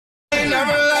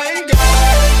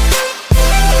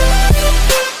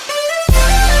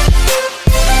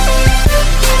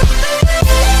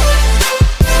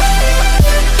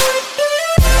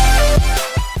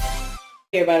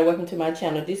everybody, welcome to my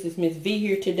channel. This is Miss V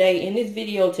here today. In this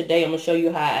video today, I'm going to show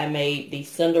you how I made the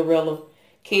Cinderella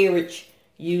carriage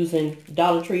using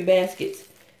Dollar Tree baskets.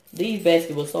 These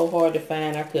baskets were so hard to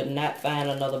find, I could not find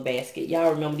another basket.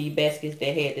 Y'all remember these baskets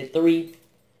that had the three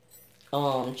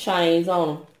chains on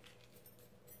them?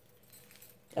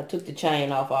 I took the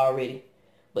chain off already.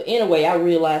 But anyway, I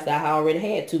realized I already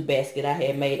had two baskets. I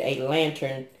had made a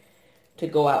lantern to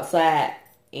go outside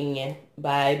in.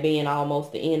 By being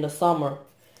almost the end of summer,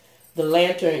 the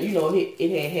lantern, you know, it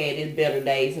had its better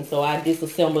days, and so I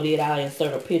disassembled it. I'll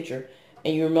insert a picture,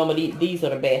 and you remember these are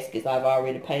the baskets. I've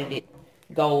already painted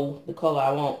gold, the color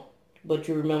I want, but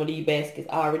you remember these baskets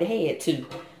I already had two,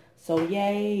 so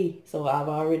yay. So I've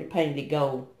already painted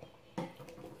gold,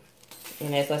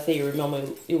 and as I said, remember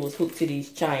it was hooked to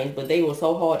these chains, but they were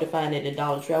so hard to find at the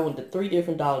Dollar Tree. I went to 3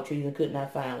 different Dollar Trees and could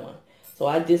not find one, so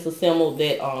I disassembled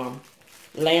that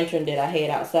lantern that I had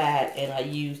outside, and I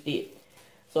used it.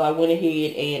 So I went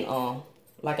ahead and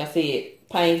like I said,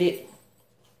 painted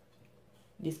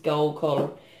this gold color.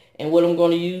 And what I'm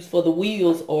going to use for the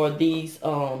wheels are these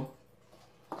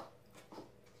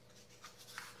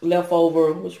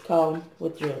leftover, what you call them,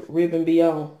 with your ribbon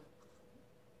beyond.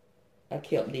 I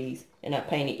kept these, and I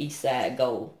painted each side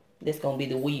gold. That's going to be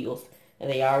the wheels,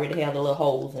 and they already have the little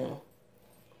holes in them.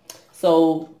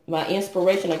 So my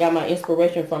inspiration, I got my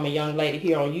inspiration from a young lady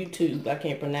here on YouTube. I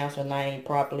can't pronounce her name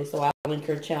properly, so I'll link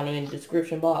her channel in the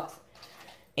description box.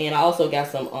 And I also got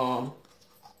some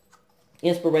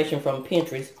inspiration from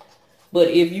Pinterest. But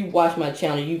if you watch my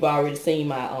channel, you've already seen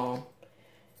my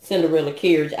Cinderella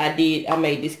carriage. I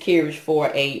made this carriage for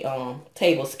a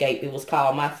tablescape. It was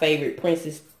called My Favorite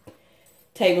Princess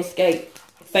Tablescape,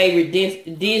 Favorite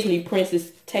Disney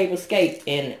Princess Tablescape,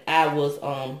 and I was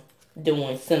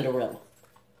doing Cinderella.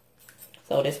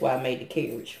 So that's why I made the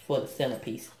carriage for the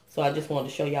centerpiece. So I just wanted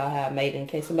to show y'all how I made it in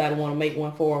case somebody want to make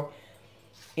one for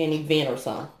an event or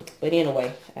something. But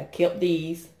anyway, I kept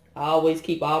these. I always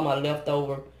keep all my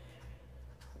leftover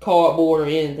cardboard or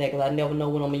anything because I never know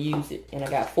when I'm going to use it. And I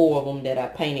got 4 of them that I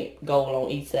painted gold on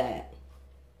each side.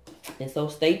 And so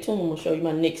stay tuned. I'm going to show you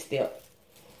my next step.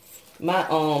 My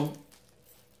I'm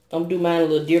going to do mine a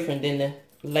little different than the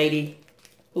lady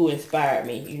who inspired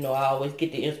me. You know, I always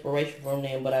get the inspiration from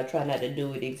them, but I try not to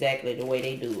do it exactly the way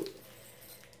they do it.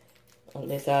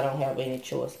 Unless I don't have any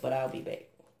choice, but I'll be back.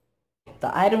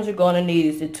 The items you're going to need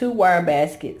is the 2 wire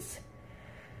baskets,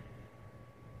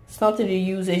 something to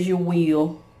use as your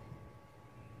wheel,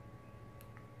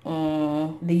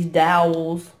 these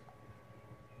dowels,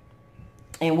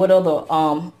 and what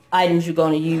other items you're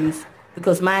going to use,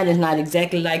 because mine is not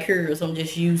exactly like hers. I'm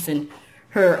just using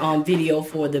her video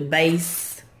for the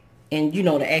base, and you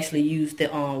know, to actually use the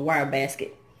wire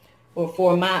basket. Or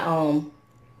for my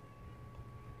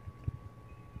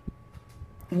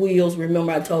wheels,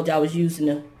 remember I told you I was using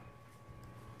the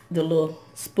little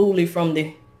spoolie from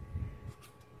the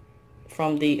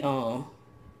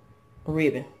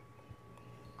ribbon.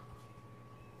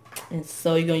 And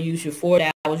so you're gonna use your 4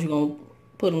 dowels. You're gonna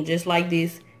put them just like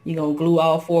this. You're gonna glue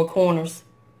all 4 corners.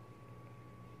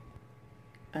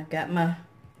 I got my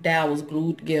dowels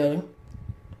glued together.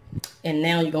 And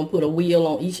now you're going to put a wheel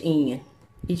on each end.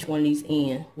 Each one of these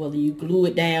ends. Whether you glue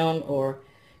it down or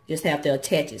just have to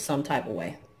attach it some type of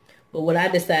way. But what I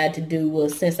decided to do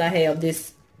was, since I have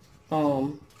this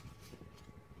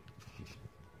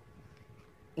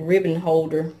ribbon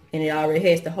holder and it already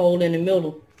has the hole in the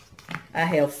middle, I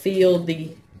have filled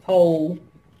the hole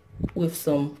with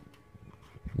some,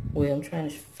 well, I'm trying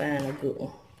to find a good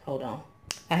one. Hold on.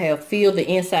 I have filled the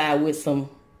inside with some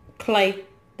clay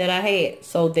that I had,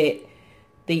 so that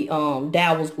the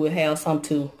dowels will have something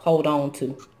to hold on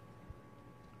to,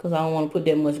 because I don't want to put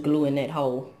that much glue in that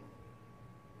hole.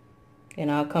 And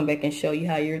I'll come back and show you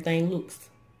how everything looks.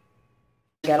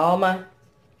 Got all my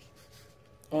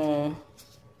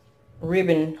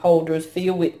ribbon holders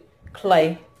filled with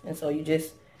clay, and so you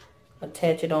just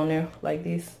attach it on there like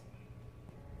this.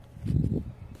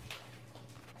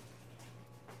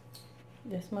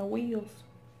 That's my wheels.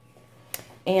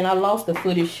 And I lost the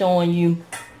footage showing you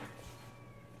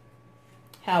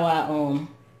how I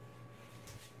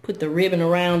put the ribbon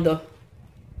around the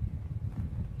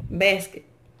basket.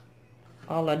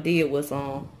 All I did was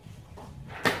let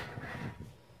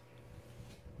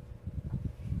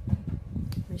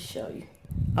me show you.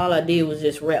 All I did was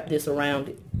just wrap this around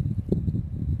it.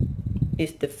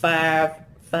 It's the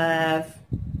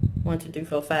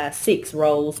 6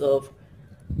 rolls of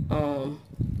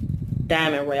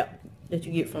diamond wrap that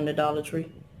you get from the Dollar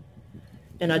Tree,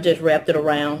 and I just wrapped it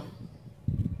around.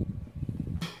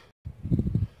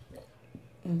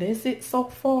 And that's it so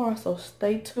far, so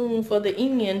stay tuned for the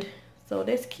end. So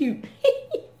that's cute.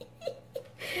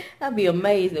 I'd be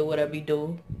amazed at what I be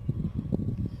doing.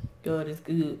 God is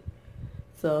good.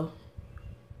 So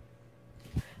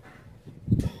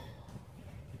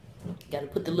gotta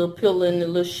put the little pillow and the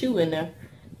little shoe in there.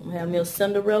 I'm gonna have me a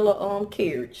Cinderella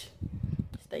carriage.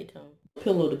 Stay tuned.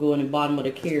 Pillow to go in the bottom of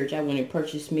the carriage. I went and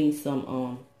purchased me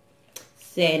some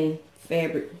satin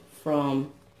fabric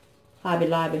from Hobby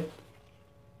Lobby,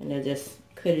 and I just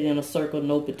cut it in a circle,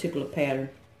 no particular pattern.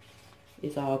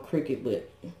 It's all crooked, but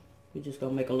we're just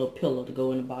gonna make a little pillow to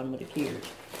go in the bottom of the carriage.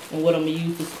 And what I'm gonna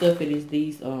use to stuff it is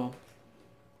these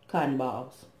cotton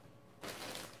balls.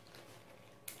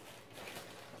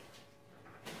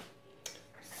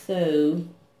 So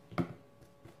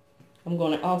I'm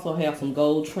gonna also have some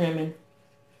gold trimming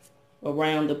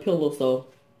around the pillow, so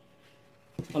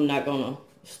I'm not gonna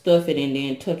stuff it and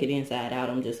then tuck it inside out.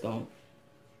 I'm just gonna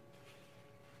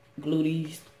glue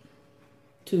these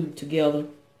two together,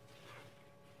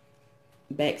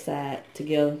 back side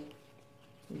together,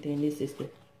 and then this is the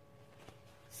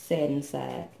satin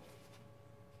side,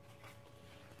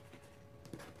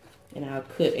 and I'll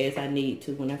cut as I need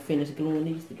to when I finish gluing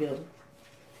these together.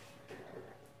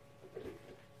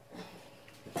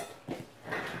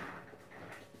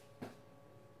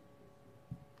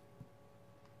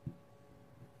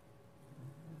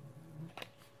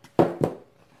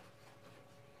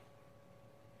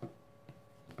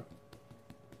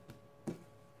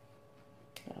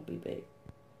 Be back.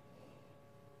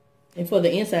 And for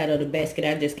the inside of the basket,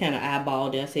 I just kind of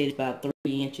eyeballed it. I said it's about 3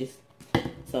 inches.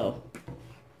 So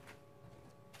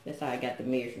that's how I got the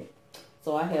measurement.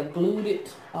 So I have glued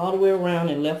it all the way around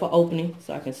and left an opening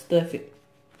so I can stuff it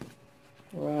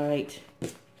right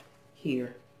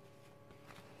here.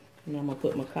 And I'm going to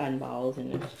put my cotton balls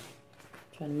in there.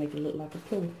 Try to make it look like a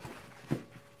pillow.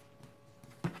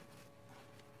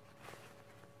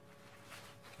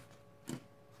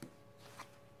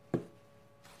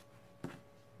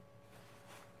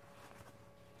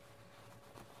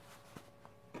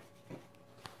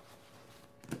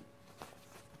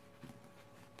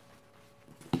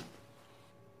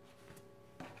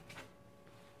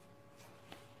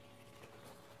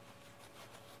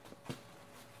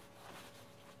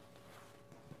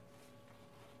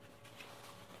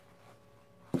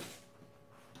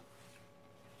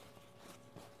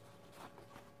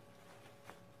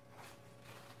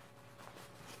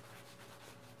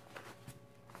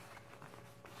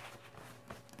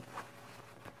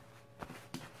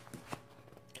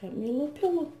 Got me a little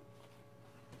pillow.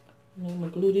 And I'm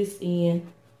going to glue this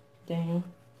in, down.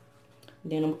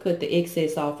 Then I'm going to cut the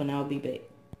excess off and I'll be back.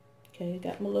 Okay,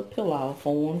 got my little pillow all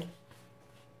formed.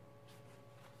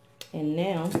 And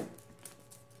now, because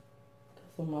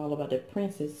I'm all about the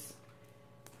princess,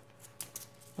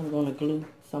 I'm going to glue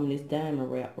some of this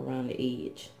diamond wrap around the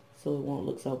edge so it won't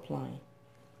look so plain.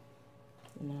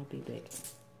 And I'll be back.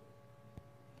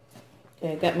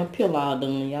 Okay, I got my pillow all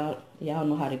done. Y'all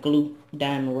know how to glue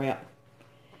diamond wrap.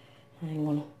 I ain't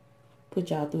want to put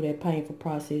y'all through that painful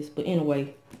process. But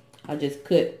anyway, I just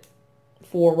cut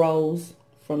 4 rows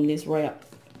from this wrap.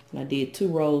 And I did 2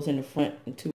 rows in the front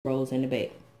and 2 rows in the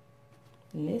back.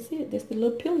 And that's it. That's the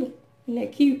little pillow. Isn't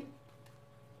that cute?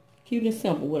 Cute and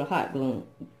simple with a hot glue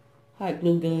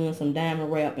gun, some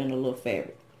diamond wrap, and a little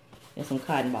fabric. And some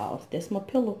cotton balls. That's my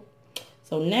pillow.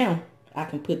 So now I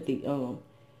can put the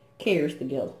carriage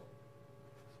together.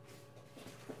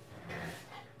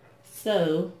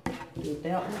 So with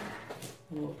that one,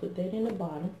 I'm gonna put that in the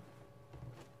bottom.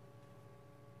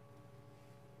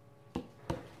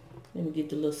 Let me get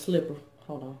the little slipper.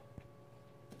 Hold on.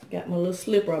 Got my little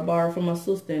slipper I borrowed from my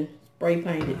sister and spray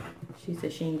painted. She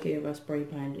said she didn't care if I spray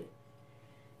painted.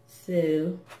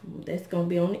 So that's gonna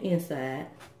be on the inside.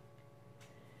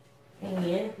 And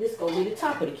this is gonna be the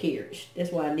top of the carriage.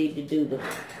 That's why I need to do the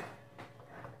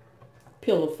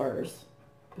pillow first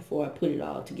before I put it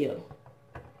all together.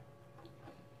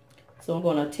 So I'm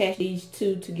going to attach these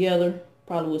two together,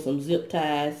 probably with some zip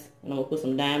ties, and I'm going to put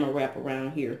some diamond wrap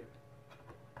around here.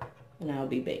 And I'll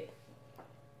be back.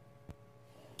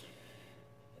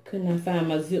 Could not find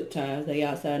my zip ties. They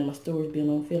outside my storage bin. I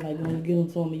don't feel like going to get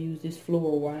them, so I'm going to use this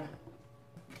floral wire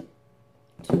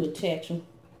to attach them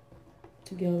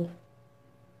together.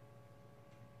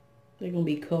 They're going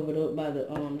to be covered up by the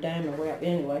diamond wrap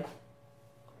anyway.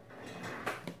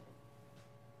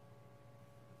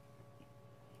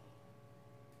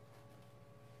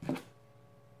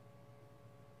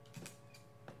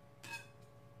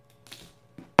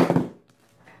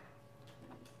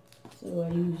 So I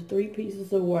used 3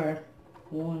 pieces of wire.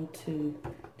 1, 2,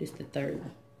 this is the third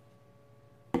one.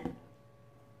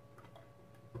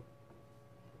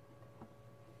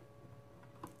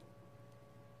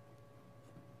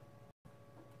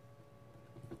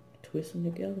 twist them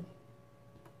together.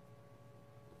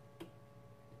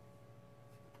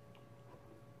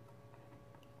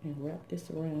 And wrap this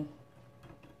around.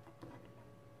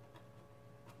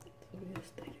 So they'll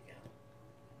stay together.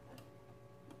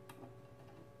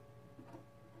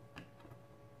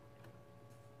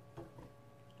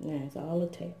 Now it's all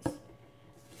attached.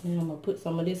 Now I'm going to put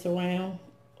some of this around.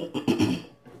 And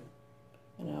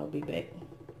I'll be back.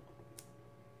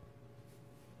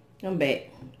 I'm back.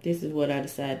 This is what I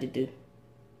decided to do.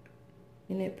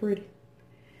 Isn't that pretty?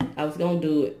 I was going to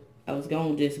do it. I was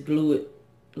going to just glue it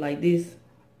like this.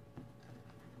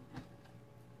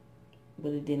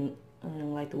 But it didn't. I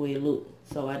didn't like the way it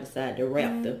looked. So I decided to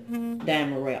wrap the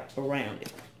diamond wrap around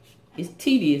it. It's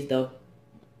tedious though.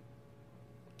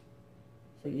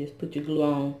 So you just put your glue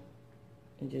on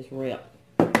and just wrap.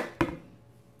 But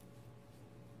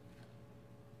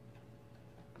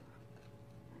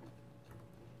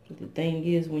the thing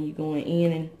is, when you're going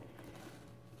in and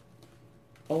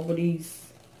over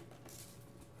these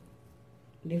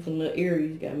different little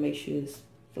areas, you gotta make sure it's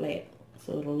flat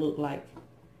so it'll look like,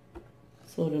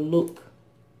 so it'll look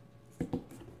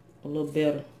a little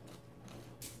better.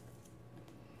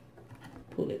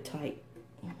 Pull it tight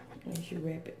as you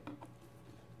wrap it.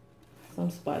 Some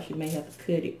spots you may have to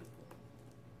cut it.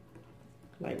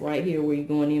 Like right here where you're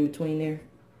going in between there.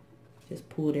 Just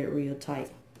pull that real tight,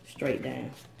 straight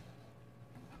down.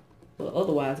 But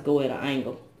otherwise go at an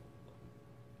angle.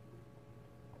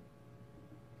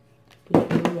 Put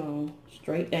the glue on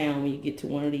straight down when you get to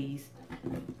one of these.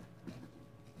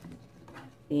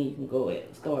 Then you can go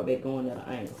at, start back going at an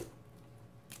angle.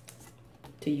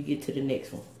 Till you get to the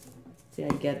next one. See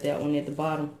how you got that one at the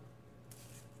bottom?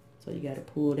 So you got to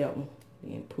pull that one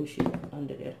and push it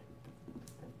under there.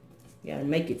 You got to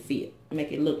make it fit.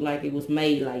 Make it look like it was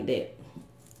made like that.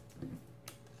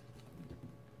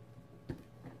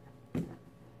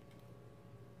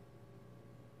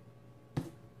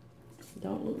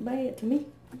 Don't look bad to me.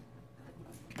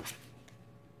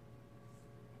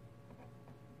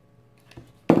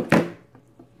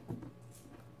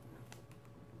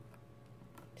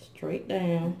 Straight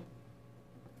down.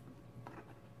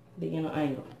 Be in an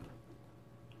angle.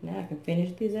 Now I can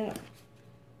finish this out.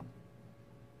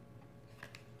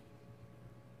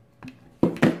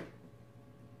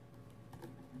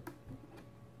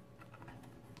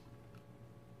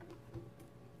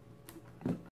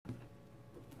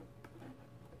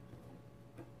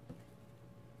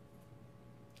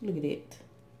 Look at it.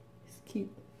 It's cute.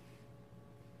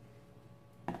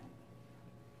 I'm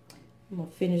gonna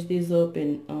finish this up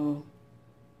and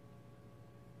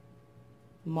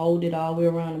mold it all the way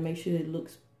around to make sure it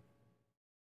looks